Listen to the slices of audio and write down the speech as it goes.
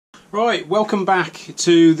Right, welcome back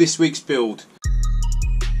to this week's build.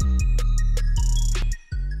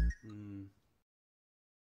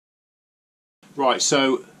 Right,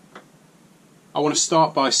 so I want to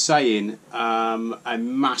start by saying a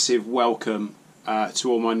massive welcome to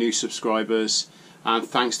all my new subscribers, and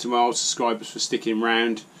thanks to my old subscribers for sticking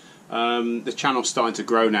around. The channel's starting to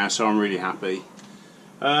grow now, so I'm really happy.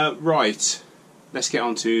 Right, let's get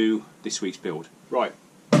on to this week's build. Right,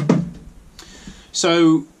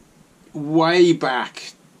 so way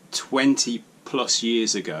back 20 plus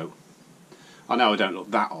years ago, I know I don't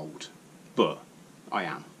look that old, but I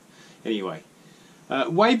am. Anyway,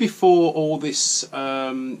 way before all this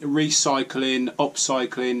recycling,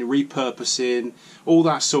 upcycling, repurposing, all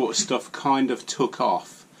that sort of stuff kind of took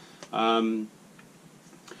off, I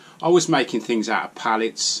was making things out of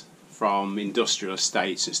pallets from industrial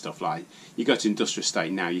estates and stuff like that. You go to industrial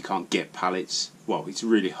estate now, you can't get pallets. Well, it's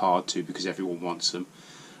really hard to because everyone wants them.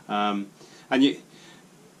 And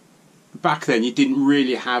back then you didn't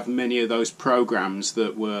really have many of those programs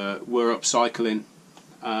that were upcycling,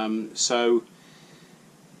 so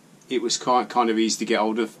it was kind of easy to get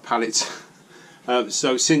hold of pallets.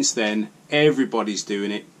 So since then everybody's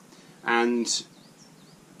doing it, and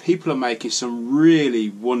people are making some really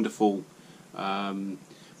wonderful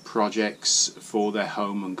projects for their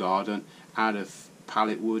home and garden out of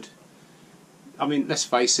pallet wood. I mean, let's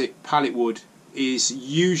face it, pallet wood is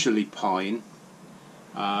usually pine.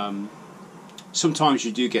 Sometimes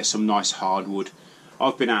you do get some nice hardwood.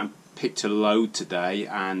 I've been out and picked a load today,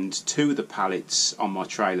 and two of the pallets on my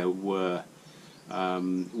trailer were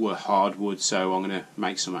hardwood, so I'm going to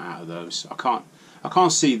make something out of those. I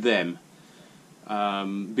can't see them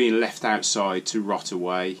being left outside to rot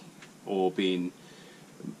away or being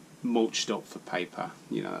mulched up for paper,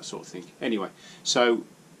 you know, that sort of thing. Anyway, so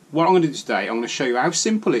what I'm going to do today, I'm going to show you how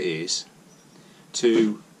simple it is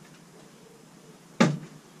to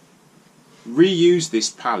reuse this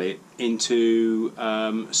pallet into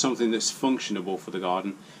something that's functionable for the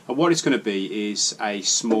garden. And what it's going to be is a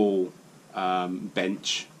small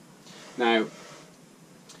bench. Now,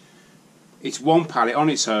 it's one pallet on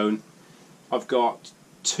its own. I've got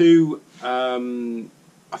two, I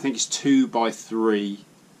think it's 2 by 3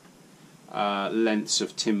 lengths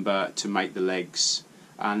of timber to make the legs,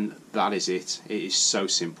 and that is it. It is so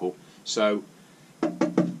simple. So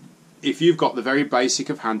if you've got the very basic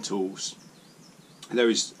of hand tools,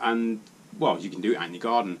 well, you can do it out in your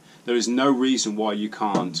garden. There is no reason why you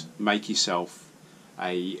can't make yourself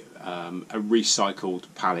a recycled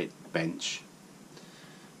pallet bench.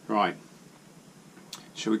 Right,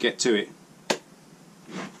 shall we get to it?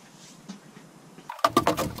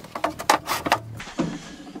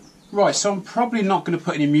 Right, so I'm probably not going to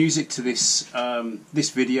put any music to this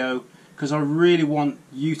this video, because I really want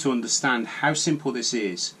you to understand how simple this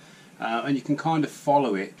is, and you can kind of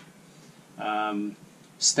follow it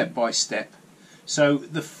step by step. So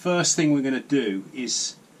the first thing we're going to do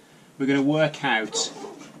is we're going to work out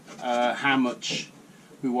how much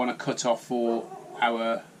we want to cut off for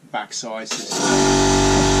our back sizes.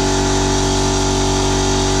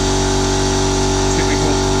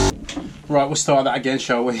 Typical. Right, we'll start that again,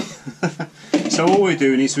 shall we? So all we're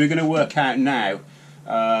doing is we're going to work out now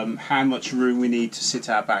how much room we need to sit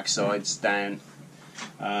our backsides down,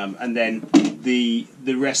 and then the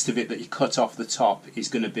rest of it that you cut off the top is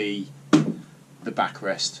going to be the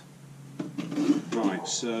backrest. Right,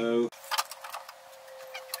 so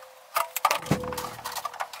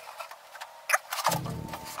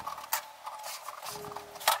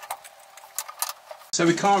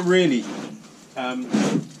we can't really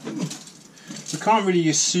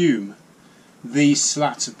assume these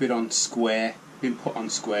slats have been put on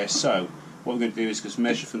square. So what we're going to do is just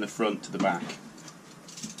measure from the front to the back.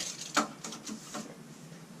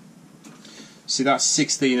 See, that's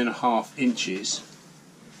 16.5 inches.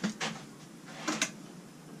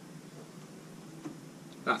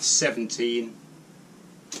 That's 17.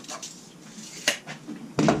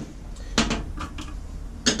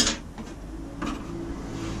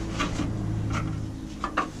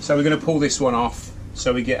 So we're going to pull this one off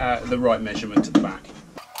so we get the right measurement to the back.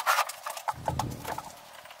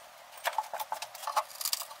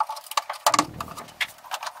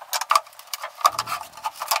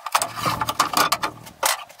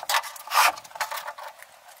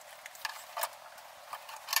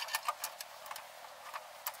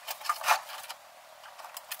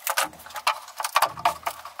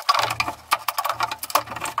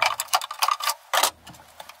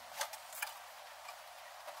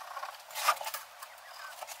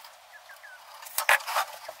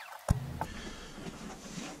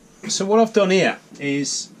 So what I've done here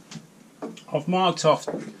is I've marked off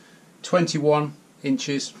 21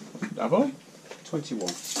 inches. Have I? 21.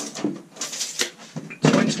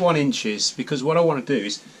 21 inches, because what I want to do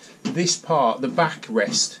is this part, the back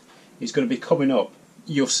rest, is going to be coming up.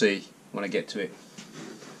 You'll see when I get to it.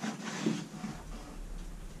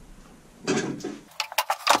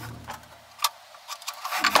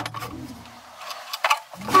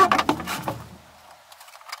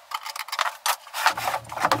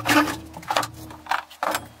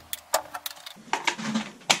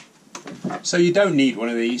 So you don't need one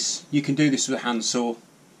of these. You can do this with a handsaw.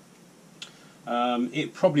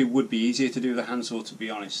 It probably would be easier to do with a handsaw, to be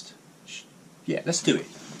honest. Yeah, let's do it.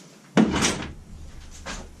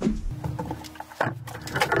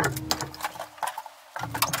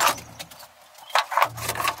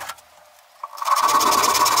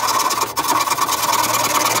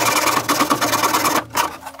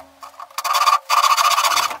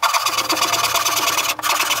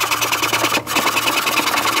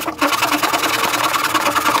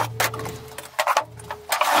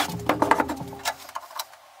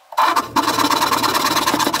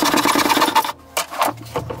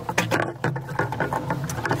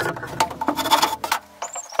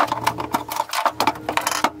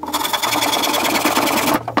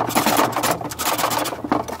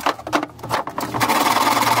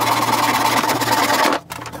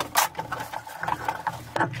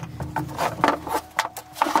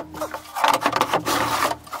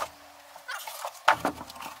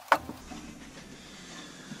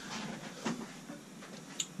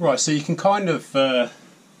 Right, so you can kind of,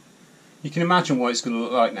 you can imagine what it's going to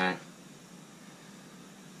look like now.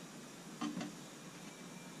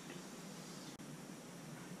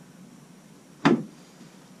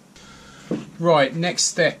 Right, next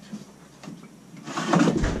step.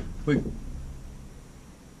 We're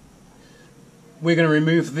going to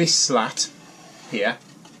remove this slat here,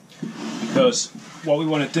 because what we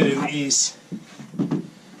want to do is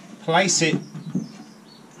place it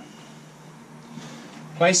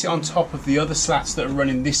on top of the other slats that are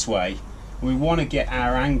running this way. We want to get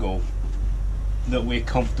our angle that we're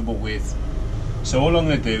comfortable with. So all I'm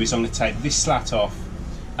going to do is I'm going to take this slat off,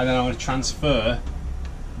 and then I'm going to transfer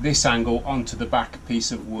this angle onto the back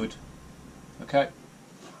piece of wood. Okay?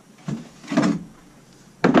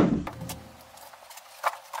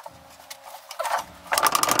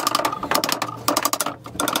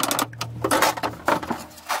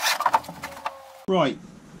 Right,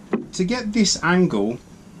 to get this angle,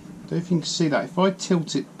 I don't know if you can see that, if I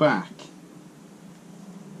tilt it back,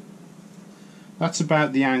 that's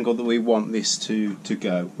about the angle that we want this to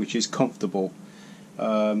go, which is comfortable.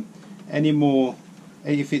 Any more,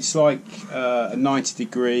 if it's like a 90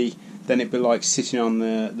 degree, then it'd be like sitting on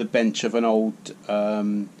the bench of an old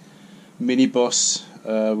minibus.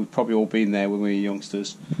 We've probably all been there when we were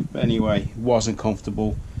youngsters, but anyway, it wasn't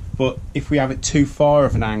comfortable. But if we have it too far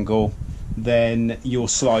of an angle, then you'll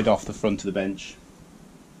slide off the front of the bench.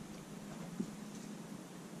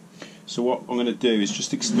 So what I'm going to do is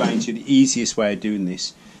just explain to you the easiest way of doing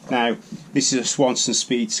this. Now, this is a Swanson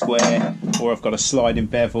Speed Square, or I've got a sliding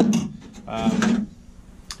bevel.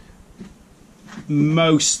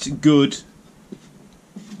 Most good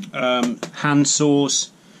hand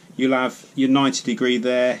saws, you'll have your 90 degree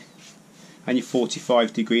there and your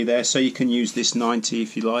 45 degree there, so you can use this 90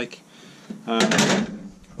 if you like.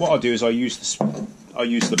 What I'll do is I'll use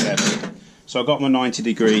the bevel. So I've got my 90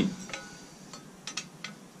 degree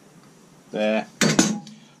there.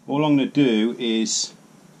 All I'm going to do is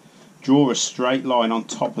draw a straight line on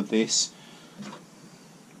top of this.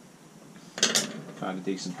 Found a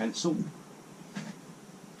decent pencil.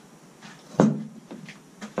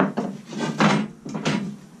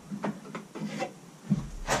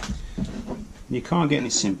 You can't get any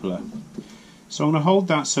simpler. So I'm going to hold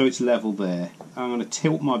that so it's level there. I'm going to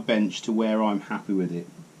tilt my bench to where I'm happy with it.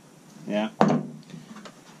 Yeah.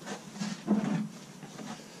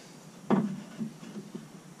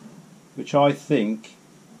 Which I think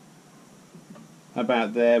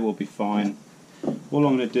about there will be fine. All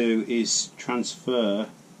I'm going to do is transfer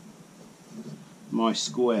my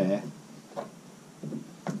square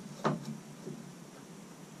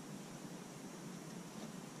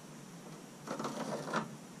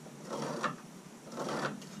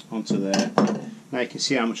onto there. Now you can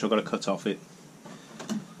see how much I've got to cut off it.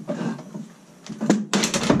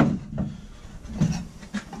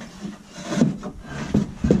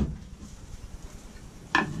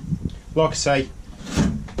 Like I say,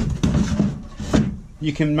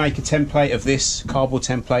 you can make a template of this, cardboard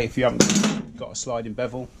template, if you haven't got a sliding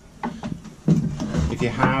bevel. If you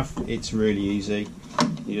have, it's really easy.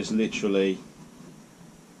 You just literally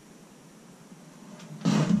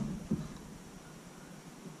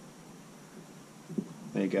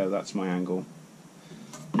There you go, that's my angle.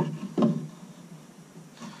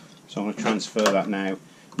 So I'm going to transfer that now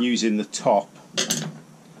using the top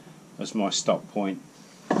as my stop point.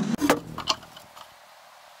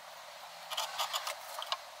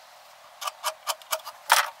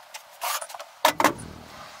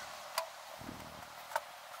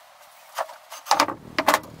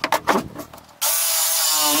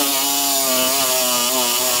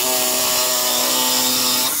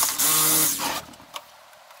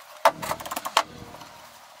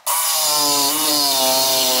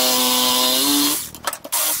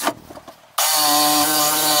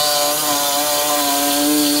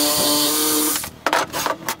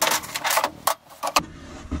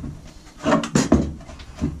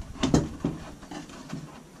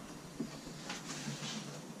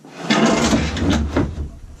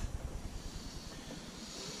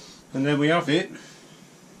 And there we have it.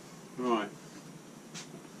 Right.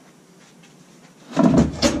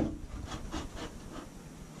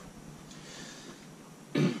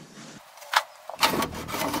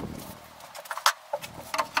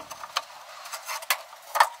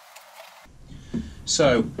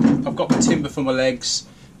 So I've got my timber for my legs.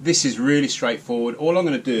 This is really straightforward. All I'm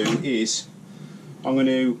going to do is I'm going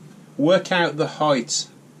to work out the height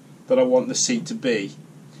that I want the seat to be.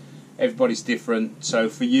 Everybody's different, so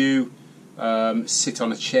for you, sit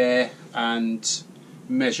on a chair and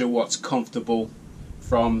measure what's comfortable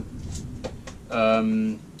from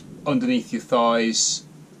underneath your thighs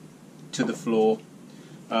to the floor,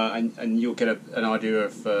 and you'll get an idea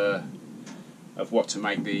of what to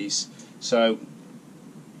make these. So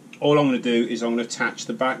all I'm going to do is I'm going to attach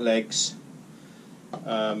the back legs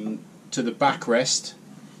to the backrest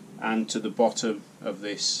and to the bottom of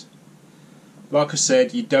this. Like I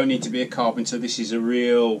said, you don't need to be a carpenter. This is a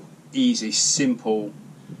real easy, simple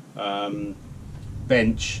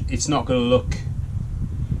bench. It's not going to look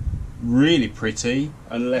really pretty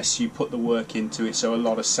unless you put the work into it, so a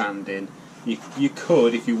lot of sanding. You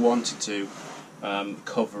could, if you wanted to,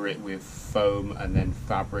 cover it with foam and then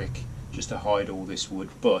fabric just to hide all this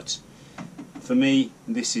wood, but for me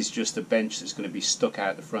this is just a bench that's going to be stuck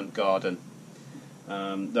out the front garden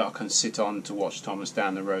that I can sit on to watch Thomas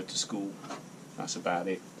down the road to school. That's about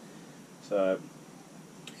it. So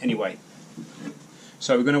anyway,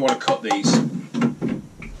 so we're going to want to cut these.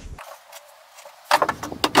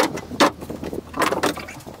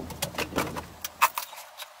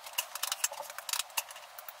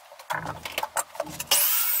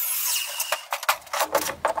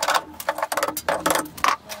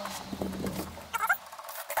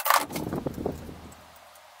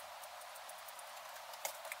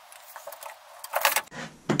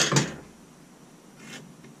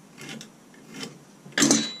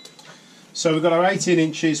 So we've got our 18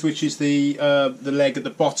 inches, which is the leg at the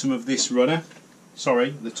bottom of this runner, sorry,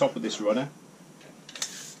 the top of this runner,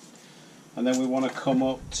 and then we want to come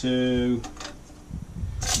up to,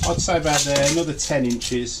 I'd say about there, another 10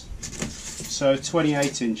 inches, so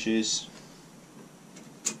 28 inches.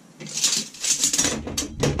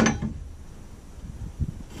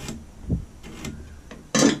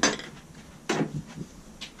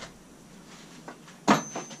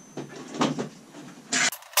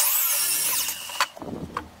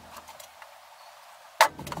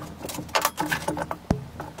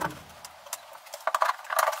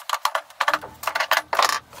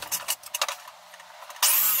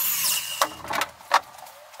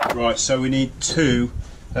 Right, so we need two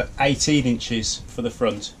at 18 inches for the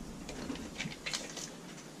front.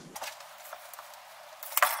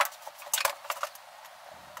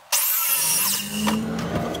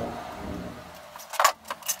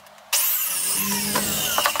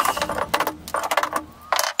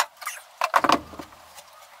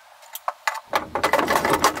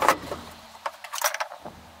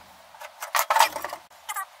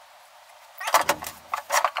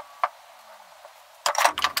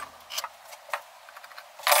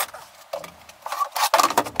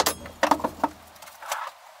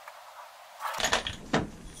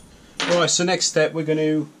 Right, so next step we're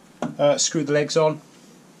going to screw the legs on.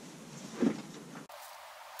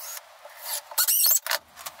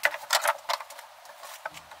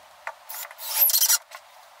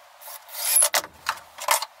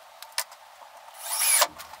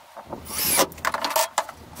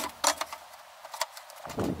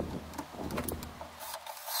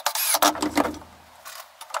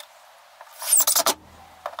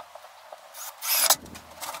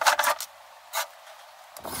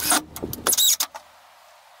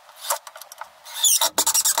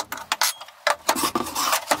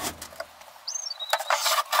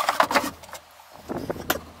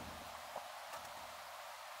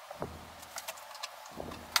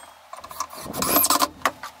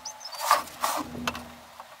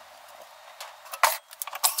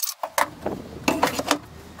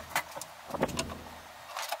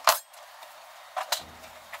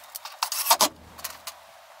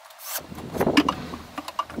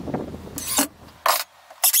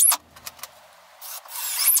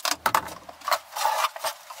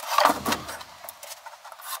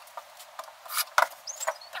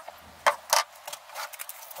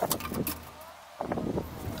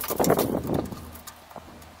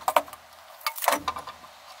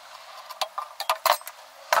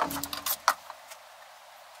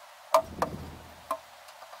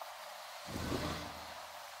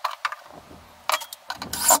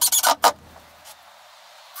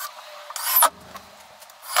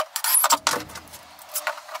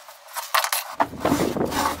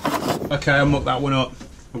 Okay, I'll muck that one up.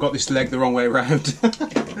 I've got this leg the wrong way around.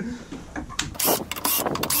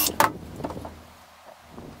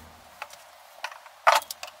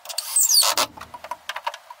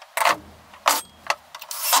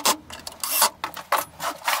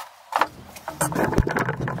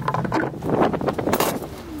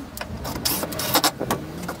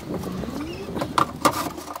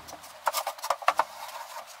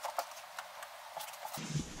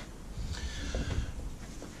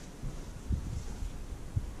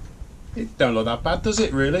 It don't look that bad, does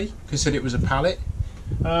it, really? Consider it was a pallet.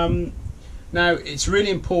 Now, it's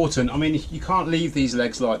really important. I mean, you can't leave these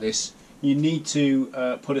legs like this. You need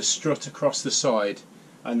to put a strut across the side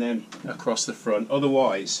and then across the front.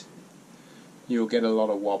 Otherwise, you'll get a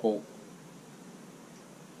lot of wobble.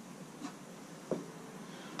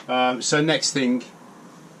 So next thing,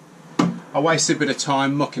 I wasted a bit of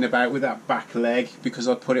time mucking about with that back leg because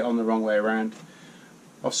I put it on the wrong way around.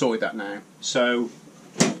 I've sorted that now. So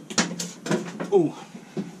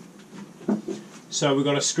we've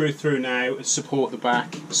got to screw through now and support the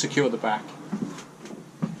back, secure the back.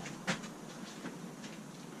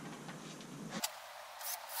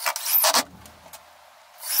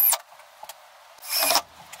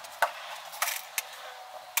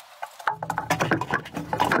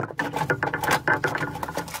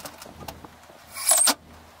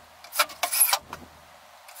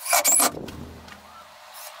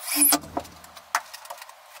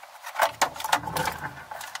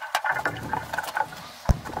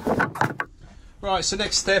 Right, so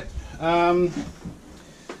next step,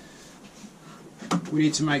 we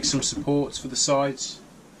need to make some supports for the sides.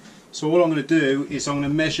 So all I'm going to do is I'm going to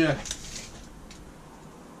measure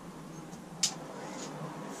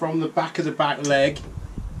from the back of the back leg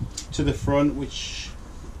to the front, which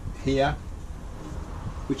is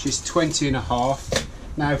 20.5.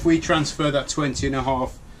 Now if we transfer that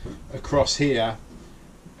 20.5 across here,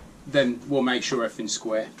 then we'll make sure everything's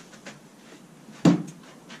square.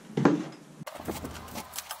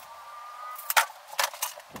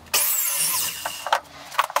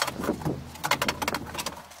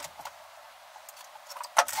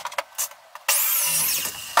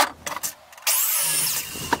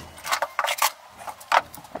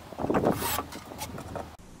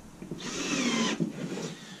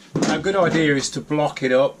 A good idea is to block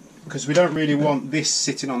it up, because we don't really want this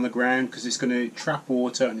sitting on the ground because it's going to trap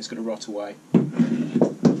water and it's going to rot away.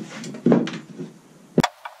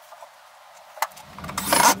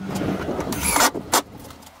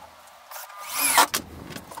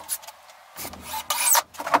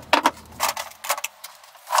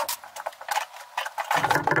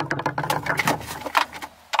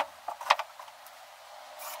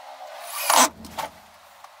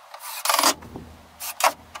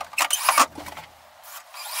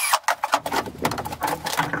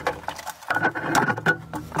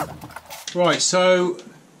 Right, so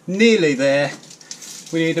nearly there.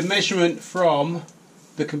 We need a measurement from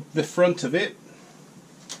the front of it,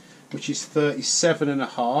 which is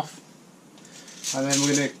 37.5, and then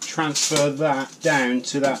we're going to transfer that down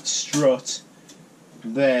to that strut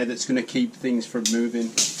there that's going to keep things from moving.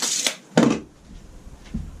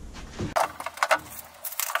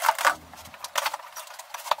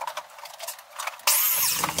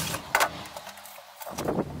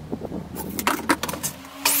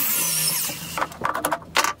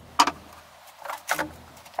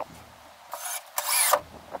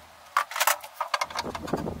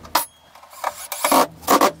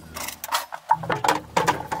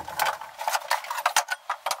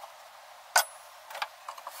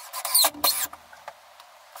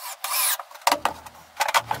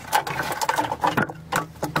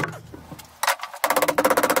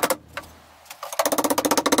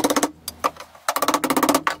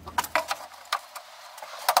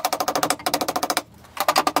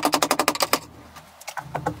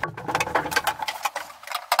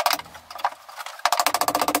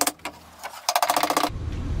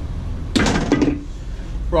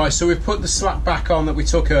 Right, so we've put the slat back on that we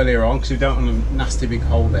took earlier on, because we don't want a nasty big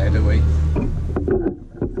hole there, do we?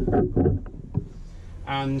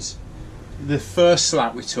 And the first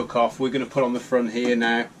slat we took off, we're going to put on the front here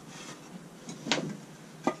now.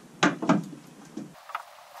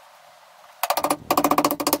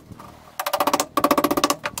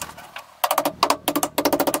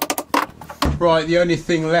 Right, the only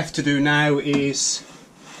thing left to do now is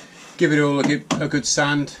give it all a good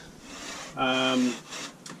sand, and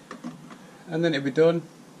then it'll be done.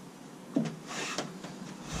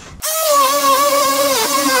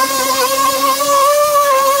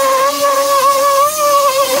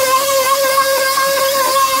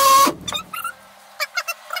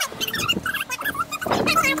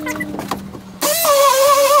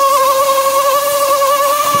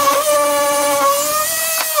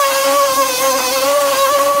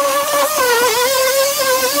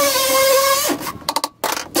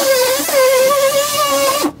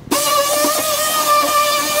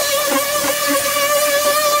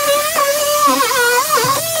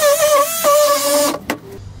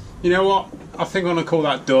 You know what? I think I'm going to call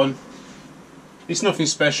that done. It's nothing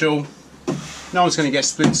special. No one's going to get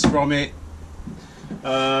splinters from it.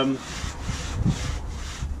 I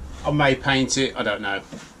may paint it, I don't know.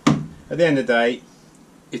 At the end of the day,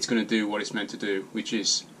 it's going to do what it's meant to do, which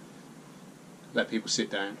is let people sit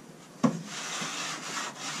down.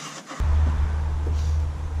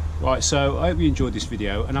 Right, so I hope you enjoyed this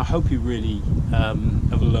video, and I hope you really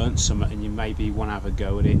have learnt something, and you maybe want to have a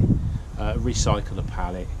go at it. Recycle a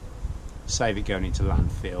pallet, save it going into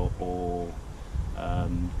landfill, or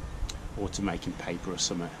to making paper or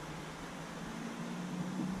something.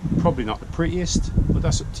 Probably not the prettiest, but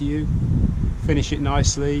that's up to you. Finish it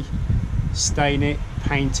nicely, stain it,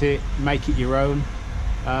 paint it, make it your own,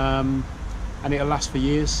 and it'll last for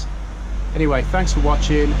years. Anyway, thanks for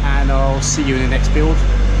watching, and I'll see you in the next build.